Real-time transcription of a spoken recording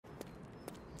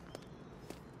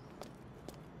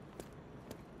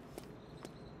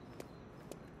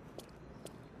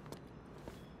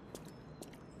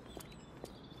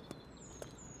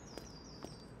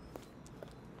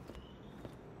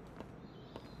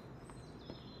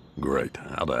Great.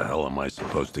 How the hell am I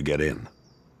supposed to get in?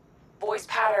 Voice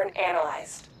pattern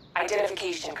analyzed.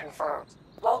 Identification confirmed.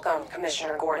 Welcome,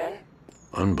 Commissioner Gordon.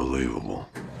 Unbelievable.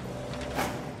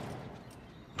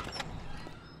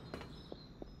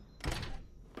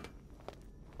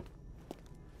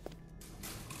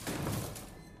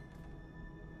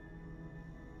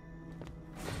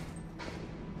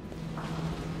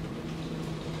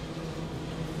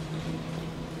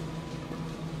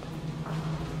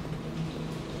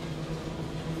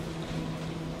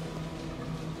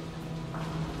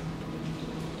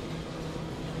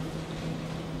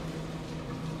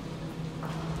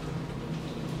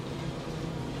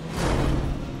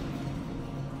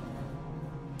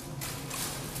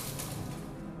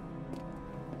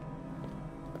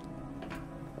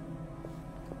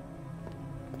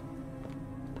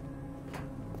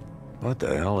 What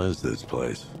the hell is this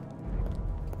place?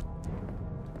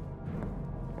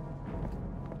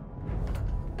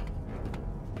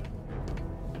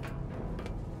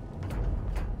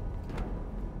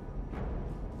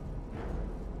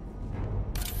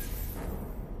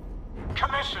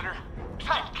 Commissioner,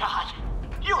 thank God.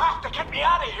 You have to get me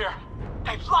out of here.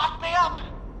 They've locked me up,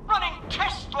 running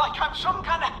tests like I'm some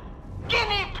kind of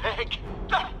guinea pig.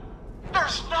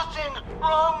 There's nothing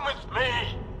wrong with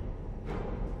me.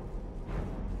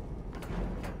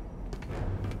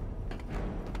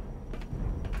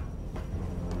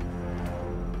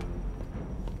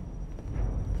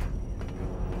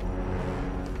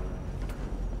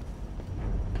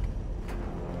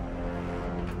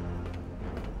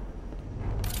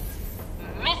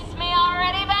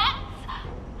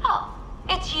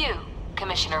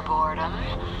 Commissioner Boredom.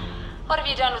 What have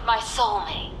you done with my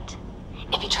soulmate?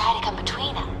 If you try to come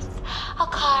between us, I'll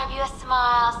carve you a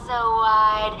smile so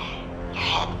wide, your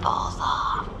head falls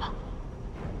off.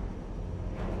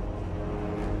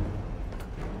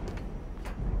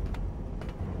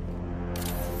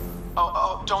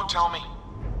 Oh, don't tell me.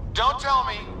 Don't tell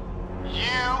me.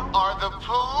 You are the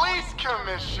police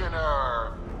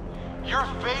commissioner. Your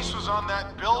face was on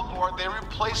that billboard they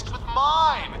replaced with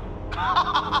mine.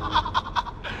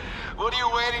 What are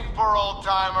you waiting for,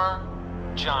 old-timer?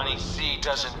 Johnny C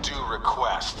doesn't do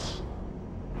requests.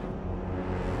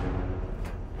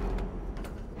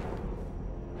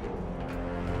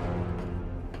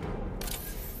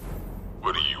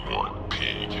 What do you want,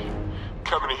 pig?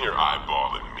 Coming in here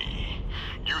eyeballing me.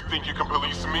 You think you can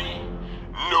police me?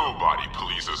 Nobody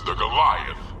polices the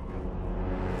Goliath.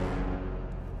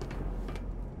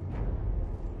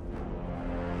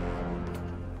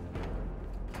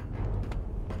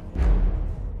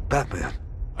 Batman.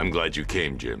 I'm glad you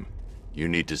came, Jim. You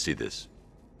need to see this.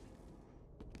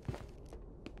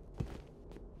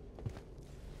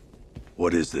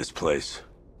 What is this place?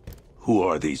 Who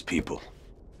are these people?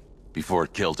 Before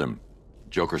it killed him,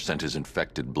 Joker sent his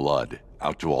infected blood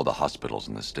out to all the hospitals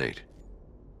in the state.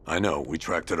 I know, we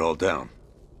tracked it all down.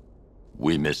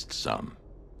 We missed some.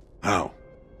 How?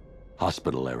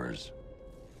 Hospital errors.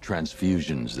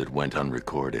 Transfusions that went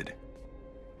unrecorded.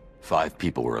 5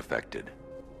 people were affected.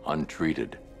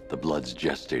 Untreated, the blood's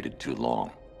gestated too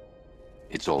long.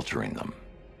 It's altering them.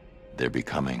 They're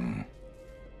becoming...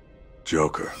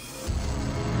 Joker.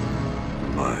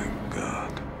 My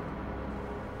God.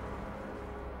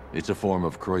 It's a form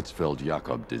of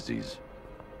Creutzfeldt-Jakob disease,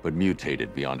 but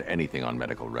mutated beyond anything on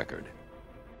medical record.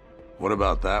 What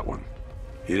about that one?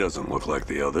 He doesn't look like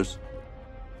the others.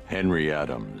 Henry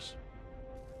Adams.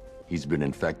 He's been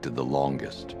infected the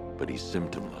longest, but he's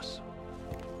symptomless.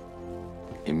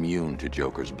 Immune to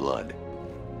Joker's blood.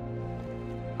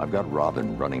 I've got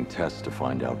Robin running tests to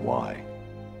find out why.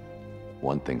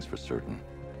 One thing's for certain.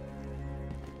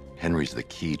 Henry's the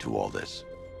key to all this.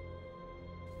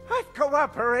 I've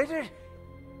cooperated.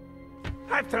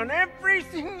 I've done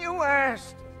everything you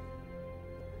asked.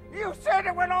 You said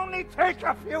it would only take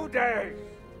a few days.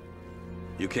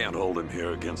 You can't hold him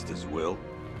here against his will.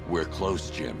 We're close,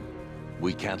 Jim.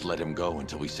 We can't let him go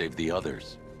until we save the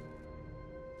others.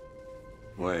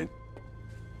 Wait.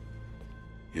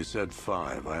 You said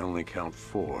 5. I only count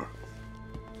 4.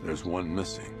 There's one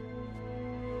missing.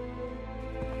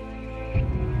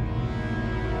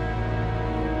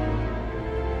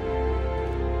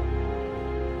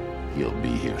 He'll be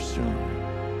here soon.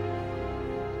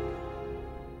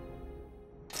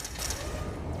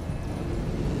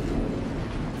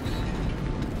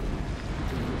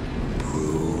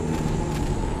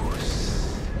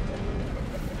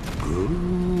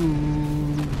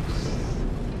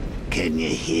 Can you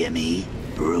hear me,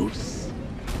 Bruce?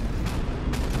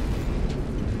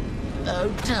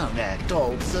 Oh, don't act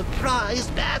all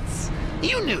surprised, Bats.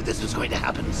 You knew this was going to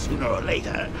happen sooner or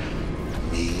later.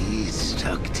 Me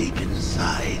stuck deep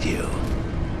inside you.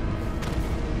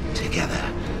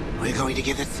 Together, we're going to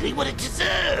give the city what it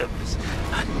deserves.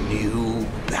 A new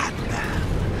Batman.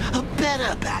 A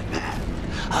better Batman.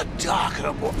 A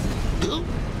darker, more...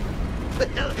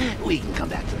 Well, we can come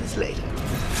back to this later.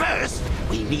 First,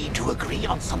 we need to agree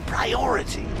on some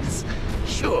priorities.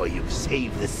 Sure, you've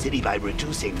saved the city by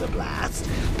reducing the blast,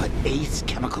 but Ace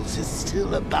Chemicals is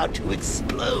still about to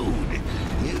explode.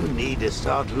 You need to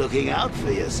start looking out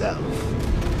for yourself.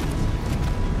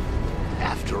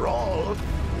 After all,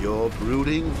 you're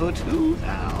brooding for two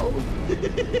now.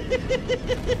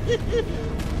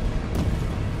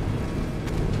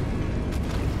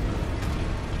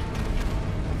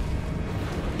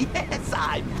 Yes,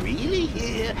 I'm really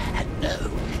here, and no,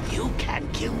 you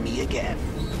can't kill me again.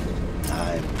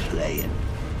 I'm playing.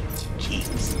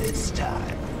 Keeps this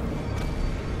time.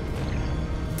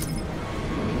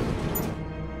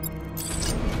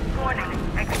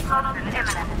 Warning, explosion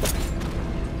imminent.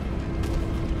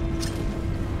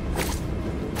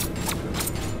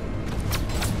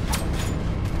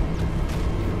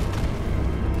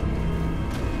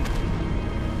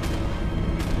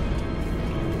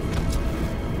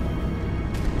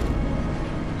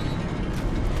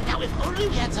 If only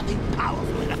we had something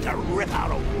powerful enough to rip out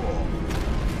a wall.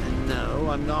 And no,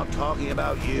 I'm not talking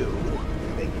about you,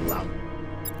 big lump.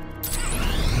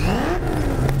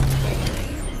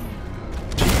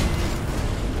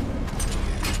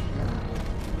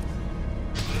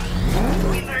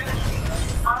 Emergency.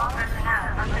 All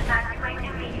personnel must evacuate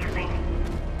immediately.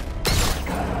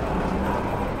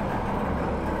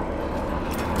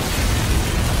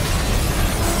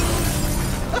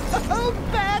 Oh,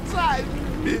 Bats,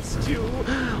 I've missed you.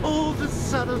 All the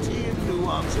subtlety and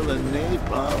nuance of a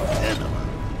napalm venom.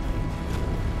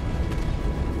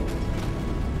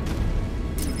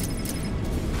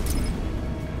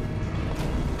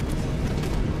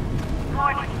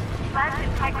 Warning, plant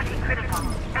integrity critical.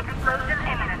 Explosion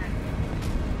imminent.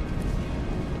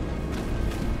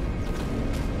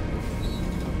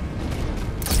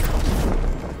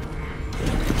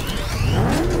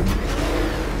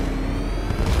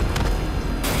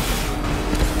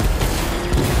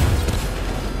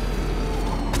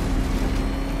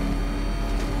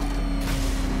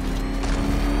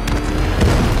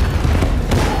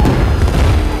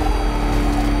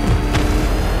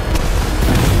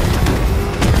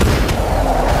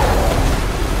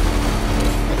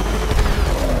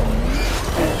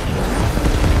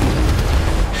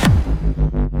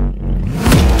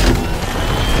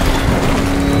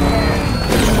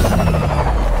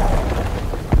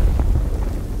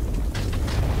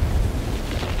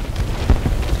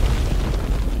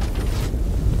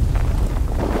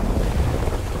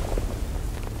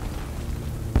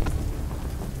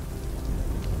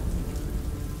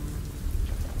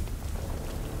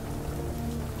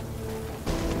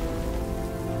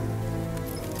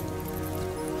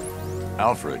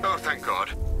 Alfred. Oh, thank God.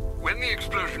 When the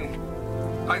explosion...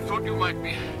 I thought you might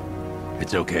be...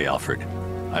 It's okay, Alfred.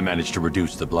 I managed to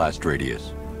reduce the blast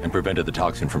radius and prevented the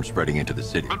toxin from spreading into the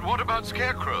city. But what about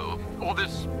Scarecrow? Or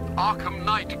this Arkham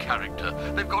Knight character?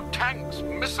 They've got tanks,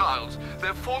 missiles.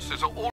 Their forces are all